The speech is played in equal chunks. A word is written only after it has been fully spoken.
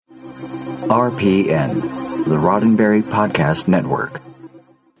RPN, the Roddenberry Podcast Network.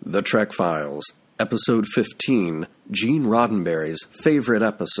 The Trek Files, Episode 15, Gene Roddenberry's Favorite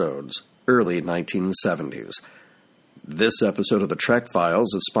Episodes, Early 1970s. This episode of The Trek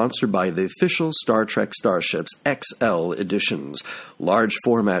Files is sponsored by the official Star Trek Starships XL editions, large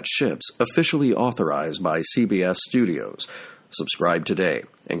format ships officially authorized by CBS Studios. Subscribe today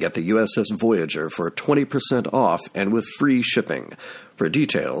and get the USS Voyager for 20% off and with free shipping. For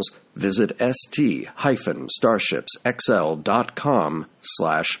details, visit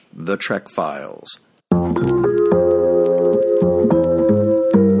st-starshipsxl.com/The Trek Files.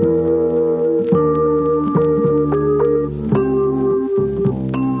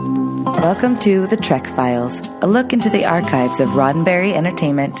 Welcome to The Trek Files, a look into the archives of Roddenberry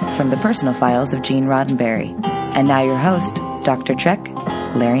Entertainment from the personal files of Gene Roddenberry. And now your host, Dr. Trek,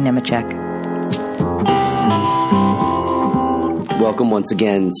 Larry Nemechek. Welcome once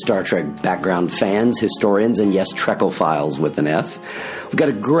again, Star Trek background fans, historians, and yes, Trekophiles with an F. We've got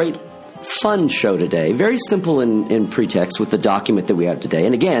a great, fun show today. Very simple in pretext with the document that we have today.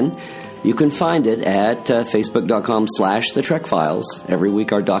 And again, you can find it at facebook.com/The Trek Files. Every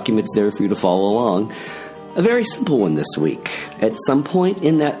week our document's there for you to follow along. A very simple one this week. At some point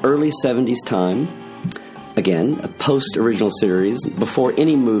in that early 70s time, again, a post-original series, before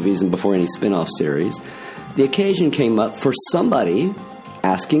any movies and before any spin-off series, the occasion came up for somebody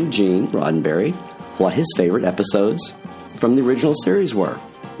asking Gene Roddenberry what his favorite episodes from the original series were.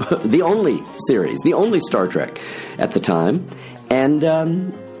 The only series, the only Star Trek at the time.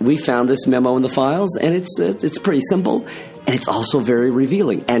 And we found this memo in the files, and it's pretty simple, and it's also very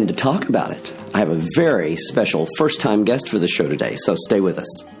revealing. And to talk about it, I have a very special first-time guest for the show today, so stay with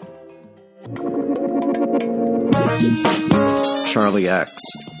us. Charlie X,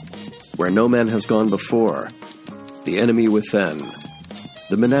 Where No Man Has Gone Before, The Enemy Within,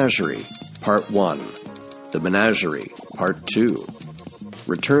 The Menagerie, Part 1, The Menagerie, Part 2,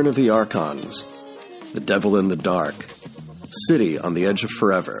 Return of the Archons, The Devil in the Dark, City on the Edge of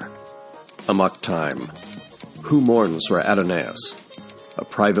Forever, Amok Time, Who Mourns for Adonais, A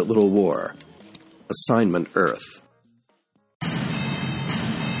Private Little War, Assignment Earth.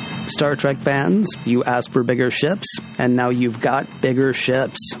 Star Trek fans, you asked for bigger ships, and now you've got bigger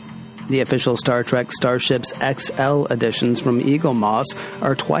ships. The official Star Trek Starships XL editions from Eagle Moss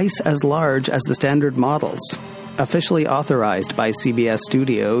are twice as large as the standard models. Officially authorized by CBS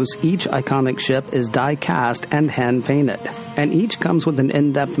Studios, each iconic ship is die-cast and hand-painted, and each comes with an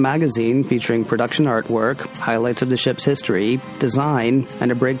in-depth magazine featuring production artwork, highlights of the ship's history, design,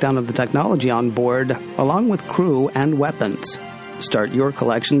 and a breakdown of the technology on board, along with crew and weapons. Start your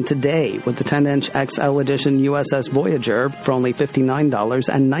collection today with the 10-inch XL Edition USS Voyager for only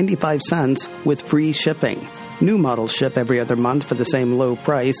 $59.95 with free shipping. New models ship every other month for the same low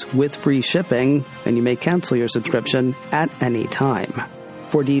price with free shipping, and you may cancel your subscription at any time.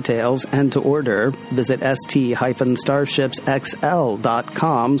 For details and to order, visit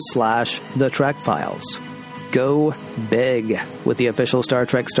st-starshipsxl.com/The Trek Files. Go big with the official Star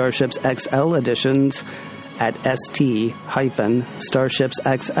Trek Starships XL editions at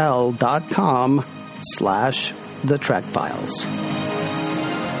st-starshipsxl.com/The Trek Files.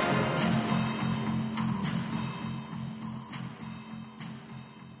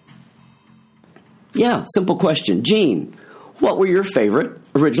 Yeah, simple question. Gene, what were your favorite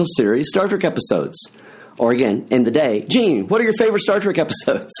original series Star Trek episodes? Or again, in the day, Gene, what are your favorite Star Trek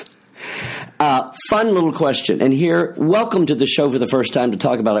episodes? Fun little question. And here, welcome to the show for the first time to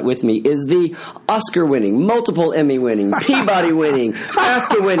talk about it with me, is the Oscar-winning, multiple Emmy-winning, Peabody-winning,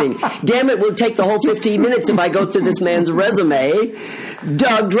 BAFTA-winning. Damn it, we'll take the whole 15 minutes if I go through this man's resume.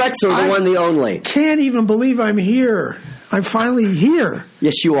 Doug Drexler, the one, the only. Can't even believe I'm here. I'm finally here.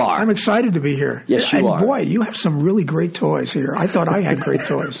 Yes, you are. I'm excited to be here. Yes, you are. And boy, you have some really great toys here. I thought I had great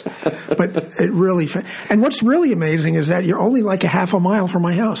toys. But it really... And what's really amazing is that you're only like a half a mile from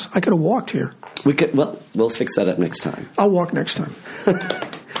my house. I could have walked here. We'll fix that up next time. I'll walk next time.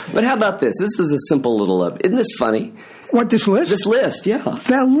 But how about this? This is a simple little... isn't this funny? What, this list? This list, yeah.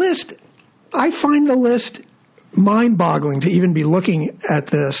 That list, I find the list mind-boggling to even be looking at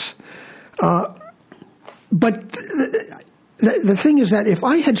this. But the thing is that if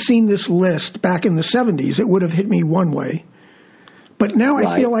I had seen this list back in the 70s, it would have hit me one way. But now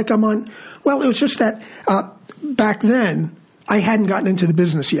I feel like I'm on... Well, it was just that back then, I hadn't gotten into the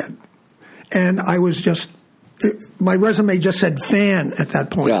business yet. And I was just... my resume just said fan at that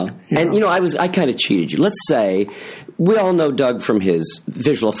point. Yeah. And, I kind of cheated you. Let's say we all know Doug from his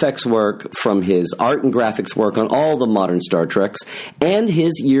visual effects work, from his art and graphics work on all the modern Star Treks, and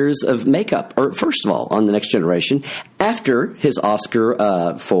his years of makeup, or first of all, on The Next Generation, after his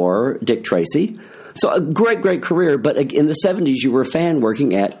Oscar for Dick Tracy. So a great, great career, but in the 70s you were a fan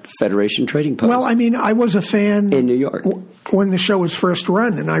working at Federation Trading Post. Well, I mean, I was a fan in New York when the show was first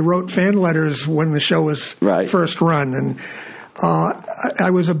run, and I wrote fan letters when the show was first run, and I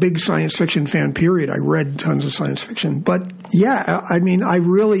was a big science fiction fan, period. I read tons of science fiction. But, yeah, I mean, I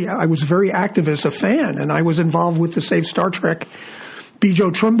was very active as a fan, and I was involved with the Save Star Trek. B.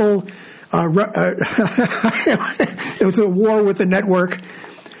 Joe Trimble, it was a war with the network.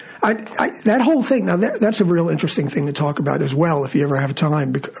 That whole thing, now that's a real interesting thing to talk about as well, if you ever have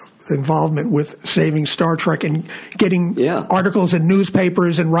time, involvement with saving Star Trek and getting articles in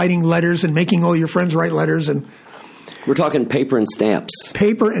newspapers and writing letters and making all your friends write letters. And we're talking paper and stamps.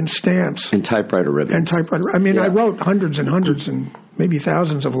 Paper and stamps. And typewriter ribbons. I mean, I wrote hundreds and hundreds and maybe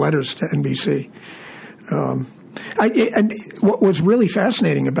thousands of letters to NBC. And what was really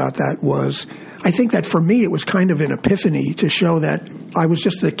fascinating about that was, I think that for me it was kind of an epiphany to show that I was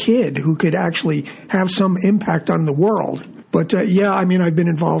just the kid who could actually have some impact on the world. But I mean, I've been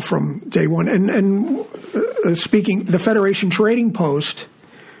involved from day one. And speaking, the Federation Trading Post,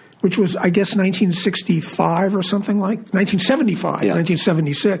 which was, I guess, 1965 or something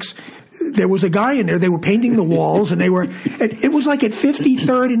 1976. There was a guy in there. They were painting the walls, and it was like at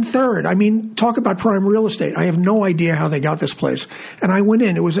 53rd and 3rd. I mean, talk about prime real estate. I have no idea how they got this place. And I went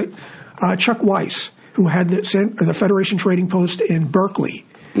in. It was Chuck Weiss, who had the Federation Trading Post in Berkeley.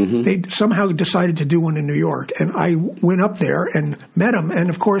 Mm-hmm. They somehow decided to do one in New York. And I went up there and met him. And,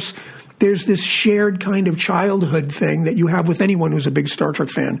 of course, there's this shared kind of childhood thing that you have with anyone who's a big Star Trek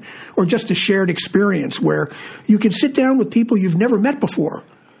fan, or just a shared experience where you can sit down with people you've never met before.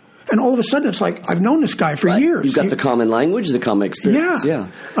 And all of a sudden, it's like, I've known this guy for years. You've got the common language, the common experience. Yeah.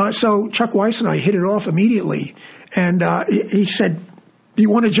 So Chuck Weiss and I hit it off immediately. And he said, "Do you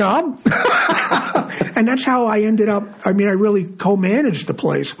want a job?" And that's how I ended up. I mean, I really co-managed the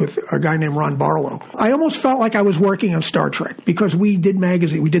place with a guy named Ron Barlow. I almost felt like I was working on Star Trek because we did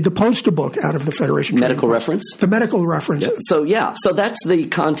magazine. We did the poster book out of the Federation. Medical reference? The medical reference. Yeah. So that's the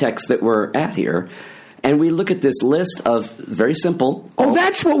context that we're at here. And we look at this list of very simple. Oh,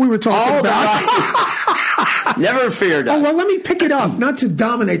 that's what we were talking about. Never feared. Oh, well, let me pick it up. Not to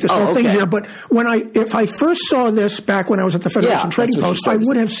dominate this whole thing here, but if I first saw this back when I was at the Federation Trading Post, I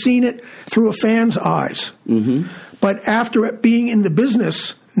would have seen it through a fan's eyes. Mm-hmm. But after being in the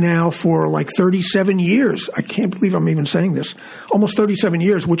business now for like 37 years, I can't believe I'm even saying this, almost 37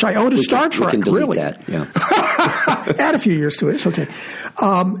 years, which I owe to Star Trek, we can delete really. That, yeah. Add a few years to it. It's okay.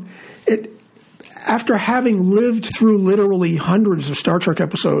 After having lived through literally hundreds of Star Trek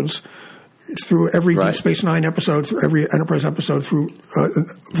episodes, through every Deep Space Nine episode, through every Enterprise episode, through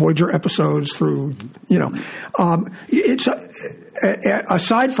Voyager episodes, through, it's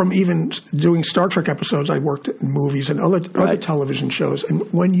aside from even doing Star Trek episodes, I worked in movies and other television shows. And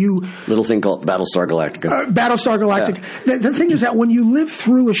when you... Little thing called Battlestar Galactica. Battlestar Galactica. Yeah. The thing is that when you live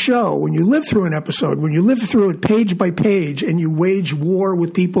through a show, when you live through an episode, when you live through it page by page and you wage war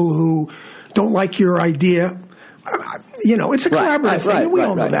with people who don't like your idea, it's a collaborative thing, and we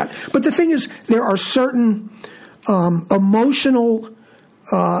all know that. But the thing is, there are certain emotional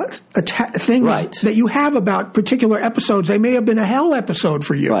things that you have about particular episodes. They may have been a hell episode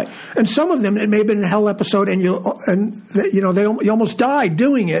for you, and some of them it may have been a hell episode, and you almost died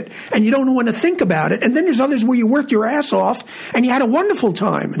doing it, and you don't want to think about it. And then there's others where you worked your ass off and you had a wonderful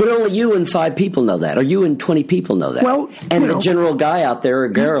time. But only you and 5 people know that, or you and 20 people know that. Well, and the general guy out there, or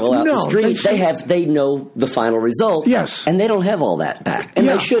girl out the street, they know the final result. Yes, and they don't have all that back, and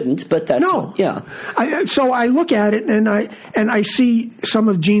they shouldn't. But that's so I look at it and I see some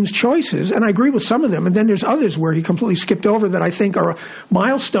of Gene's choices, and I agree with some of them, and then there's others where he completely skipped over that I think are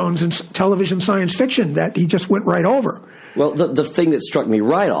milestones in television science fiction that he just went right over. Well, the thing that struck me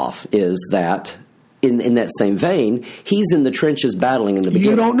right off is that in that same vein, he's in the trenches battling in the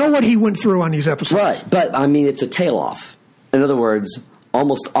beginning. You don't know what he went through on these episodes. Right, but I mean, it's a tail off. In other words,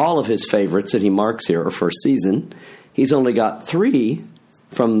 almost all of his favorites that he marks here are first season. He's only got 3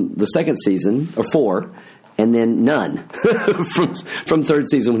 from the second season, or 4, and then none from third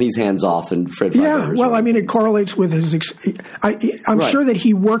season when he's hands off and Fred. Yeah, well, I mean, it correlates with his. I'm sure that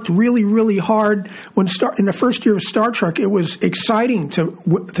he worked really, really hard in the first year of Star Trek. It was exciting to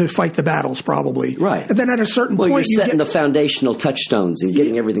fight the battles, probably. Right, and then at a certain point, you're setting the foundational touchstones and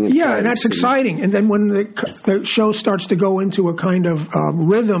getting everything in place. Yeah, and that's exciting. And then when the show starts to go into a kind of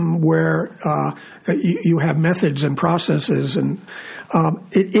rhythm where you have methods and processes and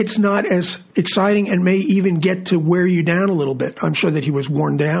it's not as exciting and may even get to wear you down a little bit. I'm sure that he was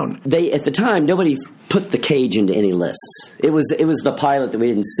worn down. At the time, nobody put the cage into any lists. It was the pilot that we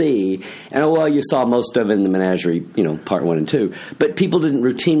didn't see, and you saw most of it in the Menagerie, part 1 and 2. But people didn't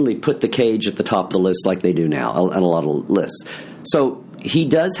routinely put the cage at the top of the list like they do now on a lot of lists. So he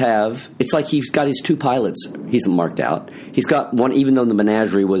does have. It's like he's got his 2 pilots. He's marked out. He's got one, even though the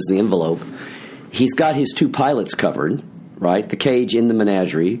Menagerie was the envelope. He's got his 2 pilots covered. Right, the cage in the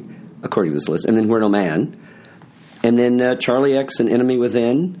Menagerie, according to this list, and then We're No Man, and then Charlie X and Enemy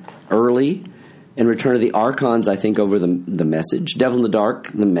Within, Early, and Return of the Archons. I think over the Message, Devil in the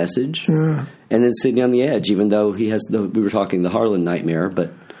Dark, the Message, and then Sydney on the Edge. Even though he has we were talking the Harlan Nightmare,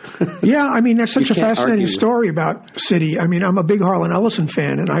 but yeah, I mean that's such a fascinating story about City. I mean, I'm a big Harlan Ellison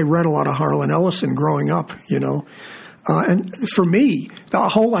fan, and I read a lot of Harlan Ellison growing up. And for me, the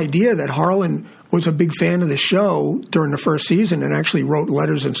whole idea that Harlan was a big fan of the show during the first season and actually wrote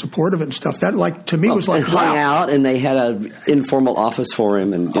letters in support of it and stuff. That, to me, was like, hung out, and they had an informal office for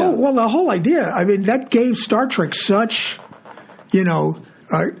him. And the whole idea. I mean, that gave Star Trek such,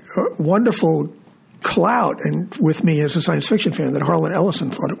 wonderful clout and with me as a science fiction fan that Harlan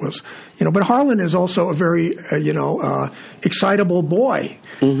Ellison thought it was. But Harlan is also a very, excitable boy.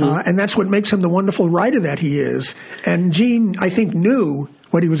 Mm-hmm. And that's what makes him the wonderful writer that he is. And Gene, I think, knew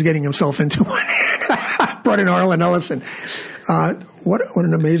what he was getting himself into when he brought in Harlan Ellison. What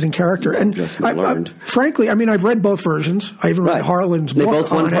an amazing character. And frankly, I mean, I've read both versions. I even read Harlan's book. They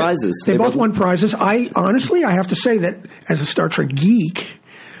both won prizes. They both won prizes. I have to say that as a Star Trek geek,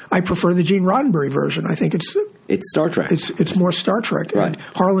 I prefer the Gene Roddenberry version. I think it's Star Trek. It's more Star Trek. Right. And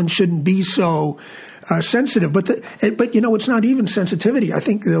Harlan shouldn't be so sensitive. But it's not even sensitivity. I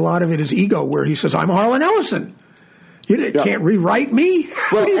think a lot of it is ego, where he says, "I'm Harlan Ellison. You can't rewrite me."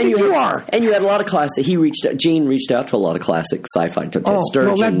 Well, Who do you think you are? And you had a lot of classic. Gene reached out to a lot of classic sci-fi. Well,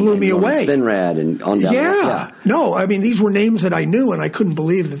 that blew me away. Spinrad and on down. Yeah. No, I mean, these were names that I knew, and I couldn't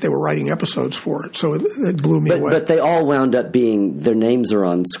believe that they were writing episodes for it. So it blew me away. But they all wound up being, their names are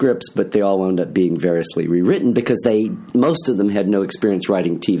on scripts, but they all wound up being variously rewritten because most of them had no experience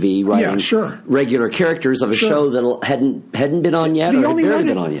writing TV, writing regular characters of a show that hadn't been on yet or had barely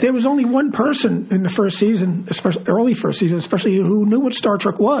been on yet. There was only one person in the first season, especially early first season, especially who knew what Star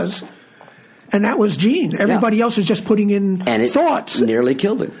Trek was, and that was Gene. Everybody else was just putting in thoughts. Nearly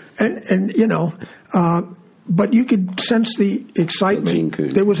killed him. And but you could sense the excitement.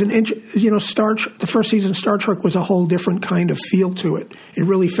 There was the first season Star Trek was a whole different kind of feel to it. It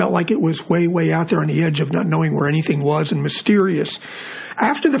really felt like it was way, way out there on the edge of not knowing where anything was and mysterious.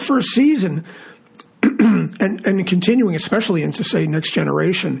 After the first season, and continuing especially into, say, Next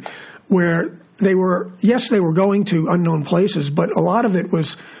Generation, where they were going to unknown places, but a lot of it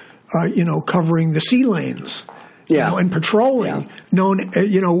was, covering the sea lanes, and patrolling, known,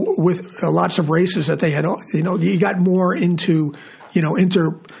 with lots of races that they had, you got more into,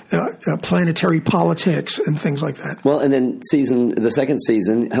 interplanetary politics and things like that. Well, and then the second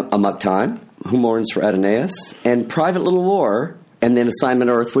season, Amok Time, Who Mourns for Adonais, and Private Little War. And then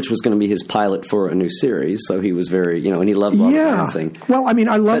Assignment Earth, which was going to be his pilot for a new series. So he was very, and he loved dancing. Well, I mean,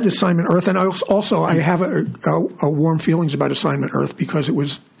 I loved Assignment Earth. And I have a warm feelings about Assignment Earth because it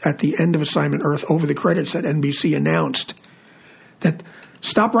was at the end of Assignment Earth, over the credits, that NBC announced that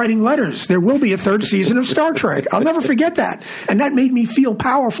stop writing letters. There will be a third season of Star Trek. I'll never forget that. And that made me feel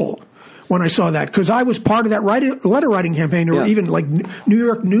powerful when I saw that, because I was part of that letter writing campaign, or even like New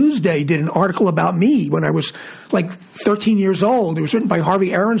York Newsday did an article about me when I was like 13 years old. It was written by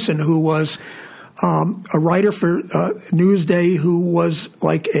Harvey Aronson, who was a writer for Newsday, who was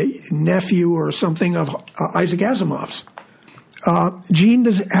like a nephew or something of Isaac Asimov's. Gene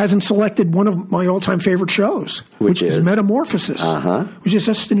hasn't selected one of my all-time favorite shows, which is Metamorphosis, which is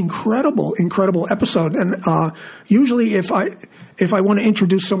just an incredible, incredible episode. And usually if I want to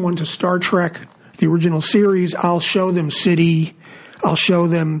introduce someone to Star Trek, the original series, I'll show them City, I'll show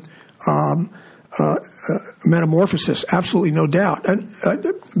them Metamorphosis, absolutely no doubt. And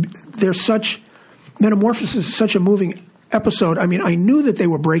Metamorphosis is such a moving episode. I mean, I knew that they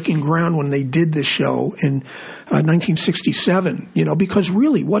were breaking ground when they did the show in 1967, because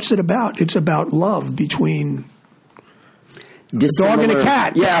really, what's it about? It's about love between a dog and a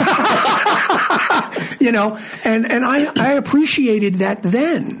cat. Yeah. And I appreciated that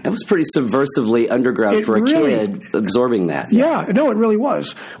then. That was pretty subversively underground for a kid absorbing that. Yeah, no, it really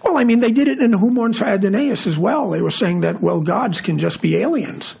was. Well, I mean, they did it in Who Mourns for Adonais as well. They were saying that, gods can just be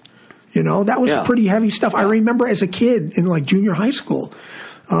aliens. That was pretty heavy stuff. I remember as a kid in like junior high school,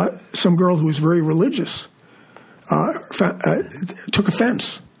 some girl who was very religious took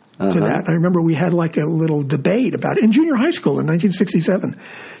offense to that. I remember we had like a little debate about it in junior high school in 1967,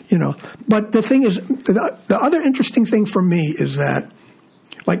 But the thing is, the other interesting thing for me is that,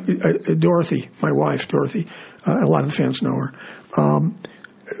 like Dorothy, my wife, Dorothy, a lot of the fans know her,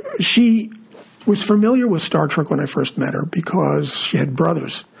 she was familiar with Star Trek when I first met her because she had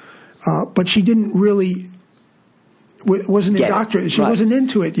brothers. But she didn't really, wasn't indoctrinated. She wasn't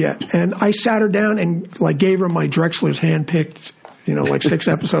into it yet. And I sat her down and like gave her my Drexler's handpicked, like 6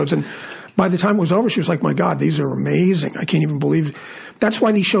 episodes. And by the time it was over, she was like, my God, these are amazing. I can't even believe. That's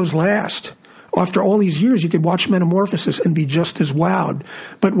why these shows last. After all these years, you could watch Metamorphosis and be just as wowed.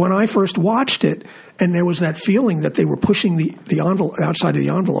 But when I first watched it, and there was that feeling that they were pushing the envelope, outside of the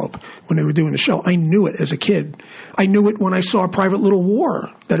envelope when they were doing the show, I knew it as a kid. I knew it when I saw Private Little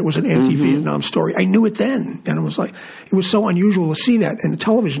War, that it was an anti-Vietnam story. I knew it then. And it was so unusual to see that in a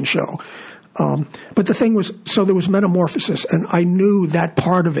television show. But the thing was, so there was Metamorphosis, and I knew that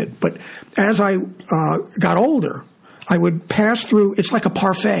part of it. But as I got older, I would pass through, it's like a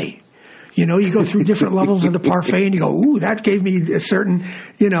parfait. You go through different levels of the parfait and you go, ooh, that gave me a certain,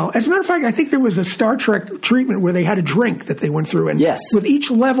 As a matter of fact, I think there was a Star Trek treatment where they had a drink that they went through. And with each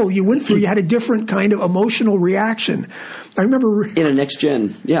level you went through, you had a different kind of emotional reaction. I remember. In a Next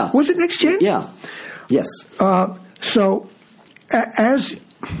Gen, yeah. Was it Next Gen? Yeah. Yes. So as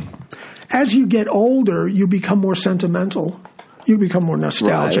you get older, you become more sentimental. You become more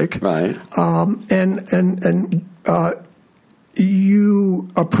nostalgic. Right. You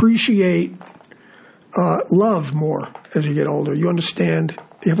appreciate love more as you get older. You understand.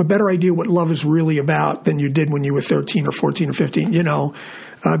 You have a better idea what love is really about than you did when you were 13 or 14 or 15.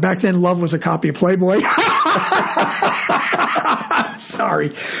 Back then, love was a copy of Playboy.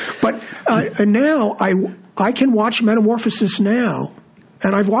 Sorry. But and now I can watch Metamorphosis now,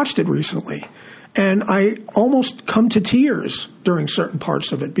 and I've watched it recently. And I almost come to tears during certain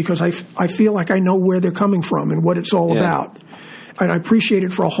parts of it because I feel like I know where they're coming from and what it's all about. And I appreciate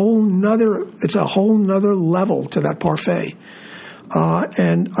it for it's a whole nother level to that parfait.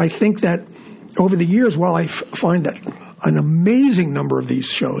 And I think that over the years, while I find that an amazing number of these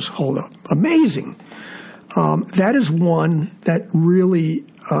shows hold up, amazing, that is one that really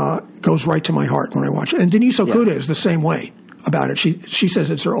goes right to my heart when I watch it. And Denise Okuda is the same way about it. She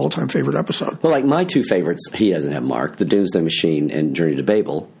says it's her all-time favorite episode. Well, like my 2 favorites, he doesn't have marked, The Doomsday Machine and Journey to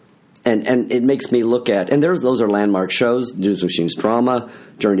Babel. And it makes me look at, and those are landmark shows, Doomsday Machine's drama,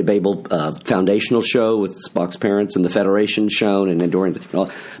 Journey to Babel, foundational show with Spock's parents and the Federation shown and Endurance.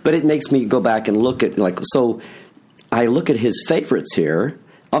 But it makes me go back and look at, so I look at his favorites here.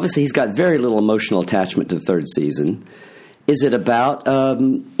 Obviously, he's got very little emotional attachment to the 3rd season. Is it about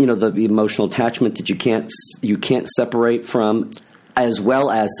the emotional attachment that you can't separate from, as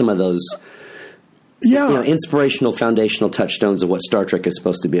well as some of those inspirational, foundational touchstones of what Star Trek is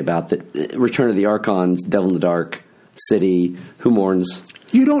supposed to be about? That Return of the Archons, Devil in the Dark, City, Who Mourns.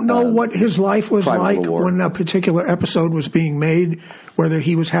 You don't know what his life was like when a particular episode was being made, whether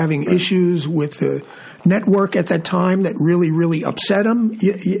he was having issues with the network at that time that really, really upset him.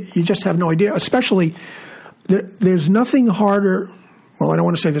 You just have no idea, especially. There's nothing harder. Well, I don't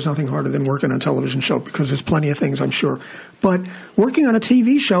want to say there's nothing harder than working on a television show because there's plenty of things, I'm sure. But working on a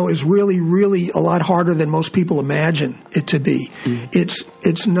TV show is really, really a lot harder than most people imagine it to be.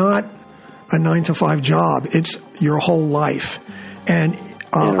 It's not a 9-to-5 job. It's your whole life. And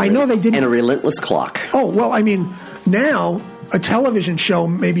I know they didn't. And a relentless clock. Oh, well, I mean, now a television show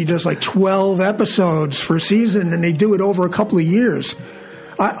maybe does like 12 episodes for a season, and they do it over a couple of years.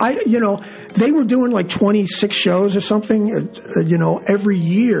 They were doing like 26 shows or something, every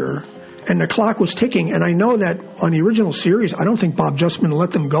year, and the clock was ticking. And I know that on the original series, I don't think Bob Justman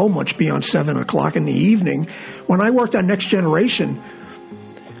let them go much beyond 7 o'clock in the evening. When I worked on Next Generation,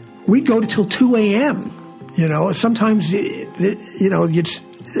 we'd go till 2 a.m. Sometimes, it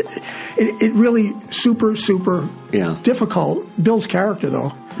really super difficult. Builds character,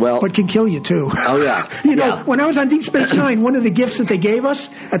 though. But can kill you, too. Oh, yeah. When I was on Deep Space Nine, one of the gifts that they gave us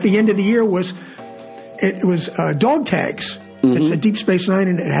at the end of the year was dog tags. It said Deep Space Nine,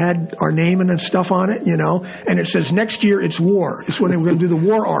 and it had our name and stuff on it, and it says, next year it's war. It's when we're going to do the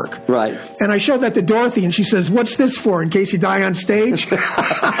war arc. Right. And I showed that to Dorothy, and she says, what's this for, in case you die on stage?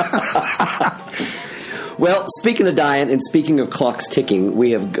 Well, speaking of dying and speaking of clocks ticking,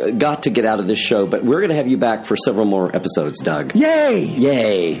 we have got to get out of this show, but we're going to have you back for several more episodes, Doug. Yay!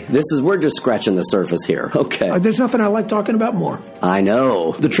 Yay. We're just scratching the surface here. Okay. There's nothing I like talking about more. I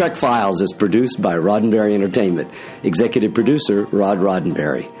know. The Trek Files is produced by Roddenberry Entertainment. Executive producer, Rod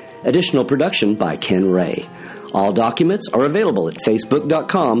Roddenberry. Additional production by Ken Ray. All documents are available at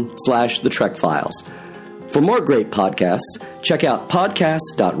facebook.com/The Trek Files. For more great podcasts, check out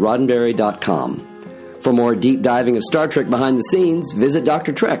podcast.roddenberry.com. For more deep diving of Star Trek behind the scenes, visit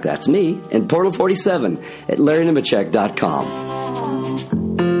Dr. Trek, that's me, and Portal 47 at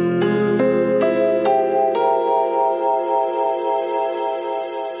LarryNemecek.com.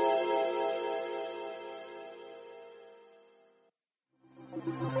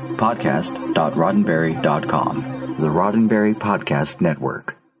 Podcast.roddenberry.com, the Roddenberry Podcast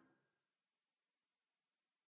Network.